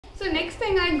So next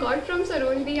thing I got from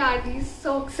Sarojini are these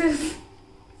socks.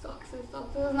 Socks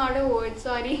is not a word,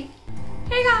 sorry.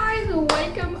 Hey guys,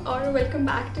 welcome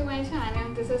back to my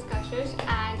channel. This is Kashish,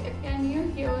 and if you're new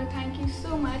here, thank you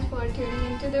so much for tuning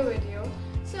into the video.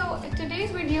 So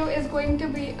today's video is going to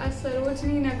be a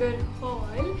Sarojini Nagar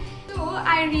haul. So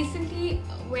I recently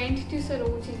went to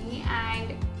Sarojini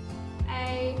and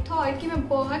I thought कि मैं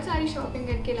बहुत सारी shopping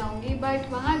करके लाऊंगी, but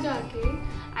वहाँ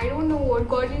जाके I don't know what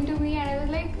got into me and I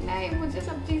was like नहीं, मुझे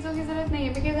सब चीज़ों की ज़रूरत नहीं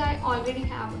है because I already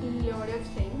have a lot of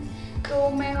things. तो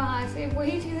मैं वहाँ से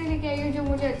वही चीज़ें लेके आई हूँ जो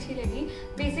मुझे अच्छी लगी.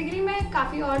 बेसिकली मैं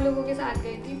काफ़ी और लोगों के साथ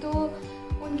गई थी तो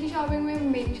उनकी शॉपिंग में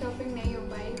मेरी शॉपिंग नहीं हो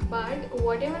पाई. But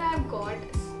what ever I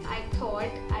got I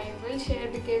thought I will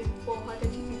share because बहुत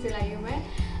अच्छी चीज़ें लाई हूँ मैं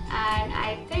and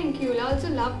I think you will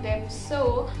also love them.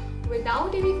 So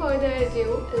without any further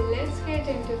ado, let's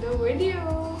get into the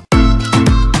video.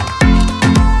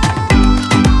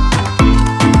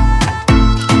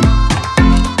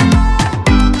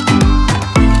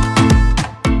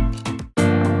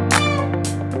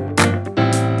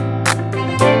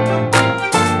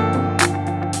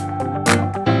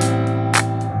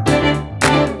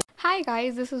 Hi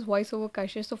guys, this is voice over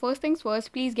Kashish. So first things first,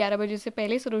 please 11 बजे से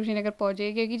पहले सरोजनी नगर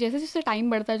पहुँचे क्योंकि जैसे जैसे टाइम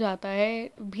बढ़ता जाता है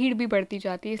भीड़ भी बढ़ती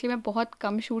जाती है, इसलिए मैं बहुत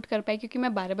कम शूट कर पाई क्योंकि मैं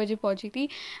 12 बजे पहुँची थी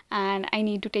and I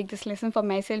need to take this lesson for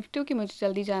my self to कि मुझे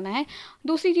जल्दी जाना है.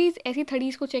 दूसरी चीज़, ऐसी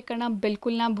थड़ीज़ को चेक करना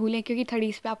बिल्कुल ना भूलें क्योंकि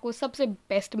थड़ीज़ पे आपको सबसे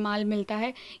बेस्ट माल मिलता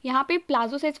है. यहाँ पे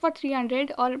प्लाजो सेट्स फॉर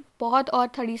 300 और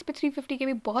थड़ीज़ पे 350 के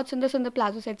भी बहुत सुंदर सुंदर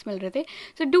प्लाजो सेट्स मिल रहे थे.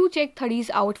 So do check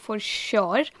थड़ीज़ out for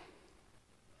sure.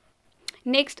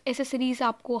 Next, accessories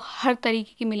आपको हर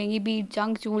तरीके की मिलेंगी, beat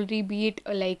junk jewellery, beat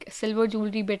like silver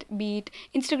jewellery, beat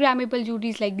Instagrammable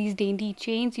jewelleries like these dainty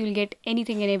chains. You will get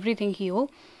anything and everything here.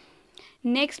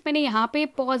 Next, मैंने यहाँ पे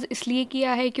pause इसलिए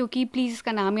किया है क्योंकि प्लीज़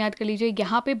इसका नाम याद कर लीजिए.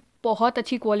 यहाँ पे बहुत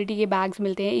अच्छी क्वालिटी के बैग्स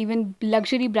मिलते हैं, इवन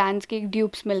लग्जरी ब्रांड्स के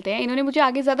ड्यूप्स मिलते हैं. इन्होंने मुझे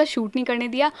आगे ज़्यादा शूट नहीं करने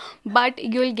दिया but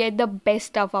you will get the best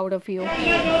stuff out of you.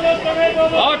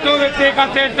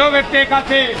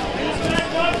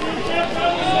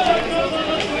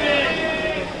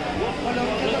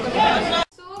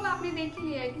 देख ही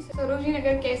लिया है कि सरोजनी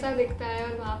नगर कैसा दिखता है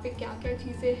और वहाँ पे क्या क्या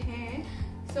चीज़ें हैं.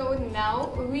 So now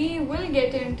we will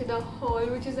get into the hall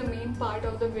which is the main part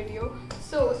of the video.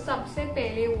 सो सबसे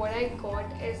पहले what I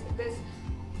got is this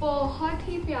बहुत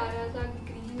ही प्यारा सा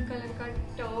ग्रीन कलर का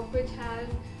top which has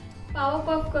power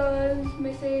puff girls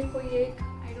में से कोई एक,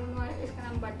 आई डोंट नो इसका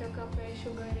नाम बटर कप है,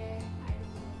 शुगर है, I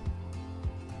don't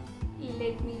know.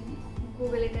 Let me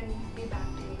Google it and be back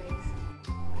to you guys.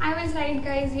 I was right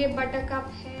guys, ये बटर कप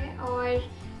है और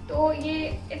तो ये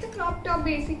it's a crop top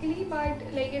basically but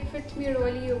like it fits me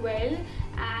really well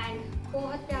and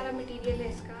बहुत प्यारा material है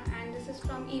इसका. And this is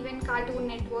from even cartoon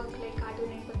network, like cartoon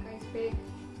network का इस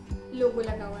पर लोगो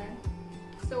लगा हुआ है.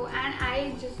 So and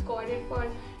I just got it for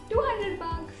 200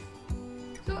 bucks.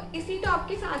 तो इसी टॉप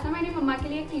के साथ ना मैंने मम्मा के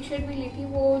लिए एक टी शर्ट भी ली थी,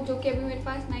 वो जो कि अभी मेरे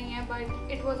पास नहीं है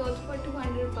but it was also for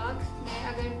 200 bucks. मैं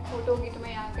अगर फोटो होगी तो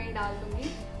मैं यहाँ कहीं डाल दूँगी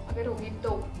अगर होगी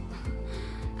तो.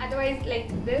 Otherwise, like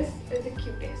this is the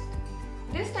cutest.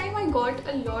 This time I got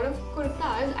a lot of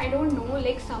kurtas. I don't know,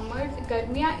 like summers,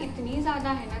 गर्मियाँ इतनी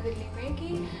ज़्यादा है ना दिल्ली में कि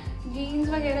जीन्स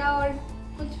वगैरह और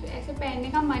कुछ ऐसे पहनने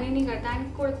का मन ही नहीं करता.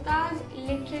 एंड कुर्ताज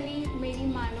लिटरली मेरी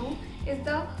मानो is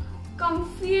the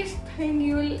comfiest thing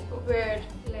you will wear.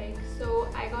 Like so,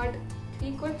 I got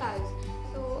 3 kurtas.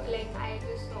 So like I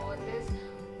just saw this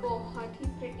बहुत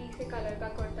ही pretty से कलर का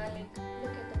kurta. Like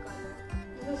look at the color.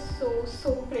 This is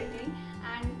so pretty.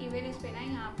 And even इस पे ना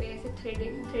यहाँ पे ऐसे thread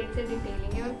से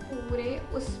डिटेलिंग है और पूरे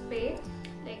उस पे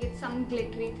like it's some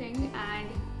glittery thing and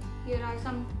here are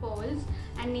some pearls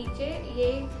and नीचे ये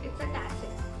इट्स अ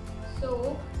टैसल. सो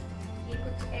ये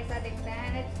कुछ ऐसा दिखता है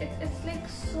and it's like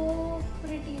so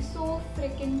pretty, so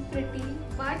fricking pretty.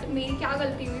 But मेरी क्या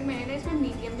गलती हुई, मैंने ना इसमें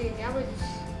मीडियम ले लिया which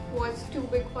was to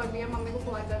big for me और मम्मी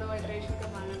को बहुत ज़्यादा ऑल्ट्रेशन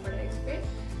करवाना पड़ा इस पर.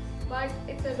 But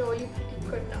it's a really pretty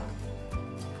kurta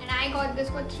and I got this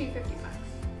for 350 bucks.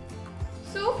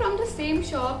 So from the same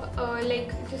shop,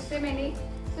 like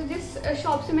जिस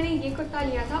शॉप से मैंने ये कुर्ता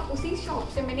लिया था उसी शॉप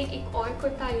से मैंने एक और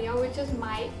कुर्ता लिया which is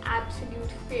my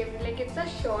absolute favorite. Like it's a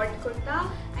short kurta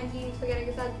and jeans वगैरह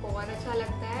के साथ बहुत अच्छा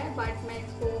लगता है बट मैं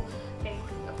इसको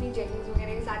like अपनी जेगिंग्स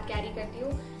वगैरह के साथ कैरी करती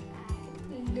हूँ.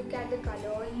 Look at the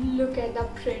color, look at the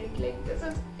print. Like this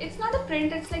is, it's not a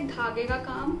print, it's like धागे का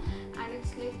काम and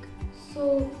it's like so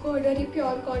good, very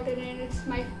pure cotton and it's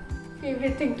my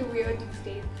favorite thing to wear these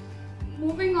days.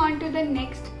 Moving on to the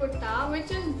next kurta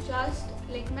which is just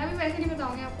like, मैं भी वैसे नहीं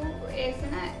बताऊँगी आपको,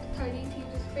 ऐसे ना थड़ी थी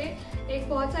जिस पे एक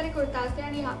बहुत सारे कुर्ताज थे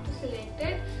and you have to select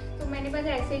it. तो मैंने बस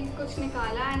ऐसे ही कुछ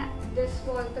निकाला and this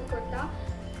was the kurta.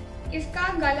 इसका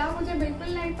गला मुझे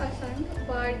बिल्कुल नहीं पसंद,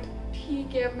 बट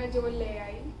ठीक है, अब मैं जो ले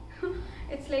I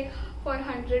it's like for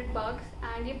 $100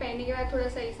 and ये पहनने के बाद थोड़ा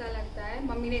सही सा लगता है।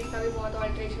 मम्मी ने इसका भी बहुत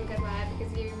ऑल्ट्रेशन करवाया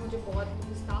बिकॉज ये भी मुझे बहुत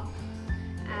लूज था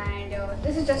and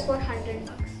this is just for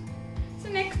 $100।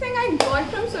 So next thing I got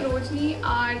from Sarojini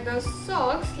are the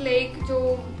socks, like जो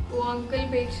वो अंकल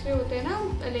बेच रहे होते हैं ना,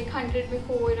 लाइक 100 में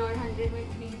 4 और 100 में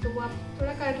 3, तो वो आप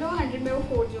थोड़ा कर लो, 100 में वो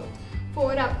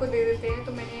 4 आपको दे देते हैं।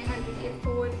 तो मैंने 100 के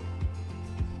 4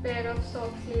 पेयर ऑफ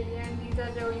सॉक्स ले लिए and these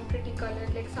are really pretty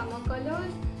colour, like summer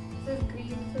colours. This is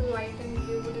green, this is white and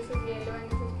blue, this is yellow and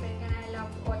this is pink and I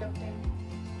love all of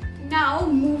them. Now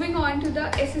moving on to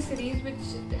the accessories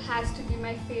which has to be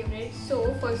my favourite. So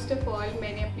first of all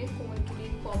मैंने अपने phone के लिए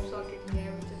pop socket लिया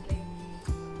है which is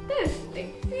this,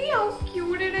 like see how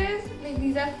cute it is, like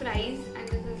these are fries and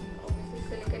this is obviously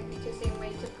silicone पीछे same वही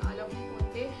चिपका लो अपने फोन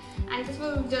पे and this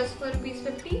was just for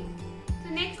 ₹50।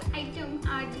 So next item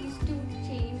are these 2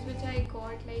 chains which I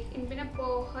got, like इनमें ना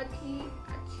बहुत ही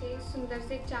अच्छे सुंदर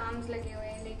से charms लगे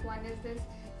हुए हैं, like one is this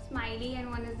smiley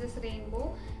and one is this rainbow,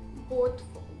 both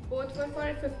were for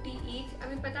 $50 each।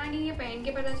 अभी पता नहीं ये पहन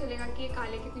के पता चलेगा कि ये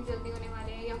काले कितनी जल्दी होने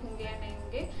वाले हैं या होंगे या नहीं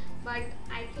होंगे,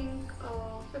 but I think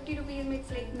 ₹50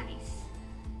 makes like nice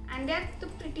and they're the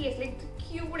prettiest, like the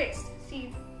cutest। See,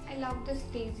 I love this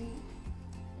daisy,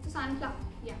 it's a sunflower,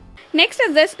 yeah। Next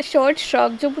is this short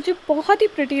shrug जो मुझे बहुत ही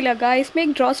pretty लगा। इसमें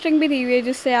एक ड्रॉ स्ट्रिंग भी दी हुई है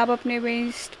जिससे आप अपने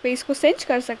वेस्ट पे इसको cinch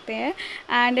कर सकते हैं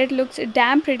and it looks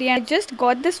damn pretty and I just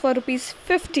got this for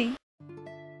 ₹50,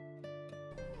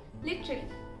 literally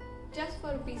just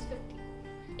for ₹50।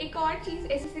 एक और चीज़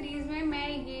एसेसरीज में मैं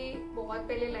ये बहुत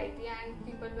पहले लाई थी एंड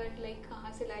पीपल वर लाइक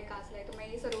कहाँ से लाई, तो मैं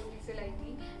ये सरोजनी से लाई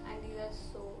थी and these are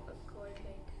so good,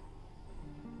 like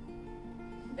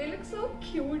they look so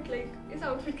cute, like इस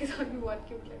आउटफिट के साथ भी बहुत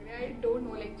क्यूट लग रहा है। I don't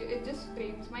know, like it just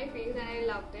frames my face and I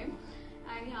love them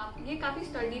and यहाँ पे ये काफ़ी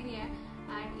स्टडी भी हैं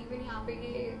एंड इवन यहाँ पे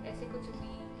ये ऐसे कुछ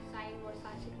भी साइन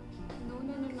वर्साचे, नो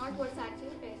नॉट वर्साचे,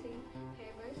 ऐसे ही है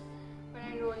बस, but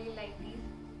I really like these.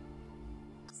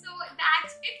 So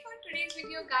that's it for today's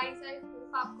video guys। I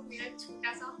hope आपको मेरा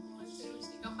छोटा सा हॉल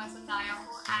सरोजनी का पसंद आया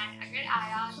हो एंड अगर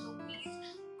आया तो प्लीज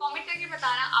कमेंट करके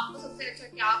बताना आपको सबसे अच्छा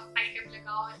क्या आइटम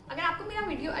लगा। और अगर आपको मेरा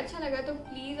वीडियो अच्छा लगा तो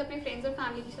प्लीज अपने फ्रेंड्स और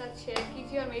फैमिली के साथ शेयर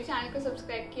कीजिए और मेरे चैनल को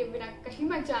सब्सक्राइब किए बिना कहीं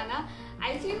मत जाना।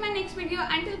 I will see you in my next video.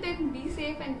 Until then be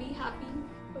safe and be happy.